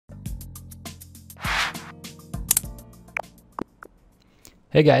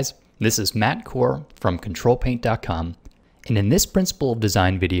Hey guys, this is Matt Kohr from ControlPaint.com, and in this Principle of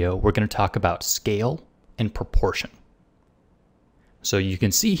Design video, we're going to talk about scale and proportion. So you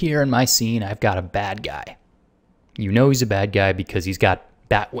can see here in my scene, I've got a bad guy. You know he's a bad guy because he's got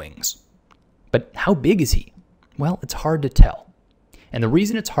bat wings. But how big is he? Well, it's hard to tell. And the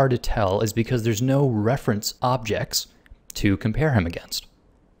reason it's hard to tell is because there's no reference objects to compare him against.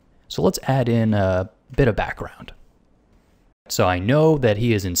 So let's add in a bit of background. So I know that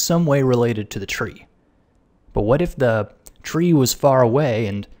he is in some way related to the tree. But what if the tree was far away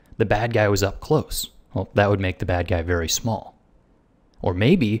and the bad guy was up close? Well, that would make the bad guy very small. Or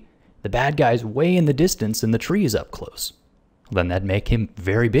maybe the bad guy's way in the distance and the tree is up close. Then that'd make him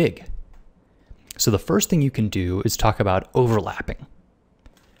very big. So the first thing you can do is talk about overlapping.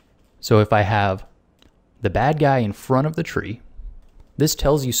 So if I have the bad guy in front of the tree, this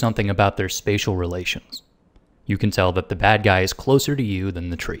tells you something about their spatial relations. You can tell that the bad guy is closer to you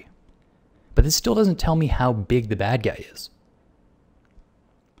than the tree. But this still doesn't tell me how big the bad guy is.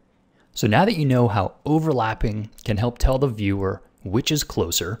 So now that you know how overlapping can help tell the viewer which is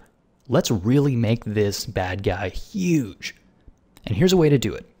closer, let's really make this bad guy huge. And here's a way to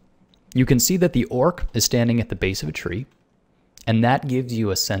do it. You can see that the orc is standing at the base of a tree, and that gives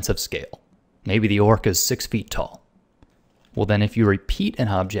you a sense of scale. Maybe the orc is 6 feet tall. Well, then if you repeat an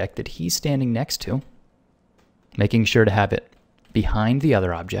object that he's standing next to, making sure to have it behind the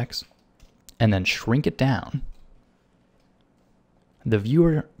other objects, and then shrink it down, the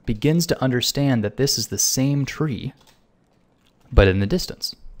viewer begins to understand that this is the same tree, but in the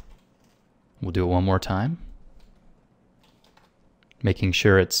distance. We'll do it one more time, making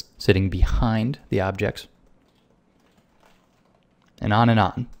sure it's sitting behind the objects, and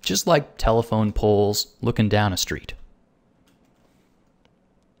on, just like telephone poles looking down a street.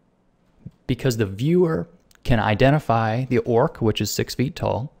 Because the viewer can identify the orc, which is 6 feet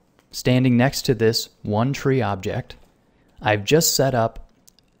tall, standing next to this one tree object, I've just set up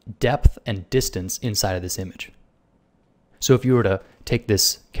depth and distance inside of this image. So if you were to take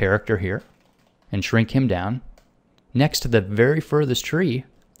this character here and shrink him down, next to the very furthest tree,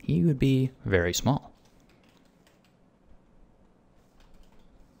 he would be very small.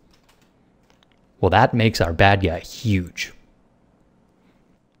 Well, that makes our bad guy huge.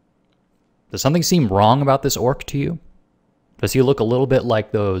 Does something seem wrong about this orc to you? Does he look a little bit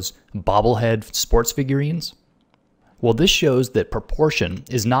like those bobblehead sports figurines? Well, this shows that proportion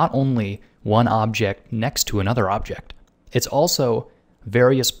is not only one object next to another object, it's also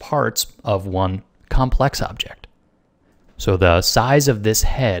various parts of one complex object. So the size of this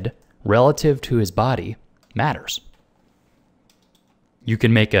head relative to his body matters. You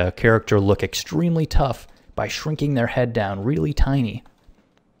can make a character look extremely tough by shrinking their head down really tiny.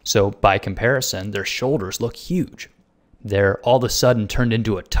 So by comparison, their shoulders look huge. They're all of a sudden turned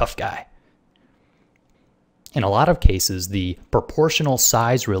into a tough guy. In a lot of cases, the proportional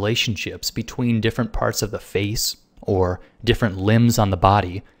size relationships between different parts of the face or different limbs on the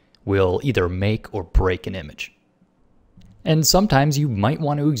body will either make or break an image. And sometimes you might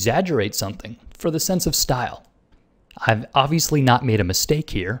want to exaggerate something for the sense of style. I've obviously not made a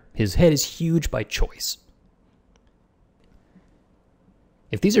mistake here. His head is huge by choice.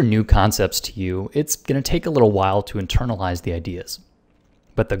 If these are new concepts to you, it's going to take a little while to internalize the ideas.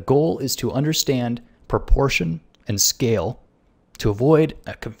 But the goal is to understand proportion and scale to avoid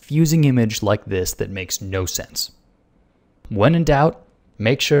a confusing image like this that makes no sense. When in doubt,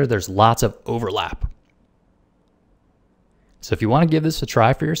 make sure there's lots of overlap. So if you want to give this a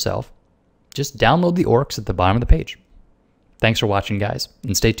try for yourself, just download the orcs at the bottom of the page. Thanks for watching, guys,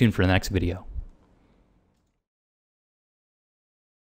 and stay tuned for the next video.